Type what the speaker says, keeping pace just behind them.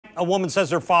a woman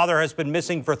says her father has been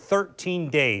missing for 13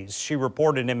 days. She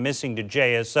reported him missing to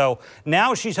JSO.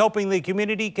 Now she's hoping the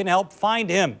community can help find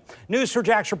him.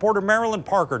 News4JAX reporter Marilyn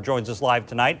Parker joins us live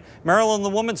tonight. Marilyn, the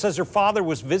woman says her father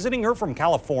was visiting her from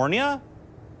California.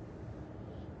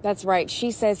 That's right.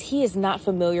 She says he is not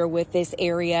familiar with this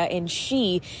area and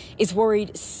she is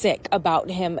worried sick about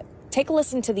him. Take a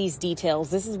listen to these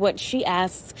details. This is what she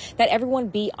asks that everyone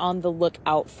be on the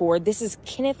lookout for. This is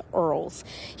Kenneth Earls.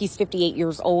 He's 58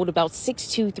 years old, about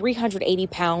 6'2", 380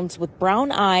 pounds, with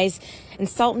brown eyes and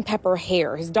salt and pepper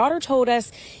hair. His daughter told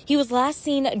us he was last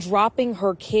seen dropping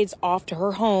her kids off to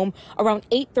her home around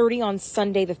 8:30 on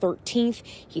Sunday the 13th.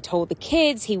 He told the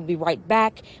kids he would be right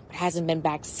back, but hasn't been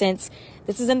back since.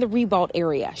 This is in the Ribault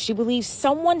area. She believes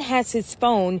someone has his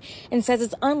phone and says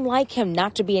it's unlike him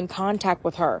not to be in contact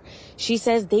with her. She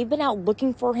says they've been out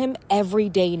looking for him every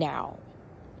day now.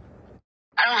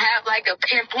 I don't have like a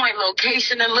pinpoint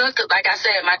location to look. Like I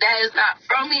said, my dad is not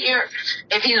from here.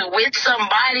 If he's with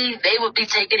somebody, they would be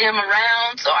taking him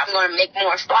around. So I'm going to make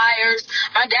more flyers.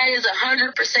 My dad is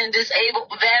 100%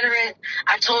 disabled veteran.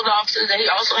 I told officers that he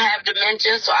also have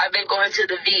dementia. So I've been going to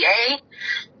the VA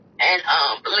and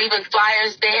leaving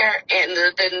flyers there in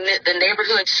the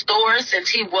neighborhood stores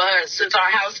since our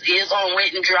house is on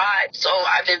Winton Drive. So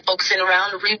I've been focusing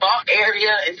around the Ribault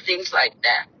area and things like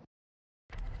that.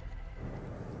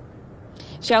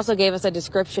 She also gave us a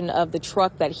description of the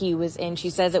truck that he was in. She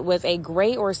says it was a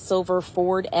gray or silver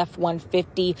Ford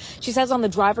F-150. She says on the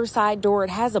driver's side door,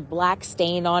 it has a black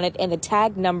stain on it, and the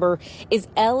tag number is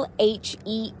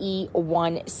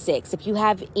LHEE16. If you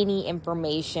have any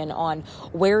information on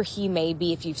where he may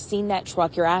be, if you've seen that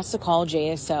truck, you're asked to call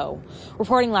JSO.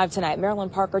 Reporting live tonight, Marilyn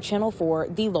Parker, Channel 4,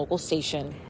 the local station.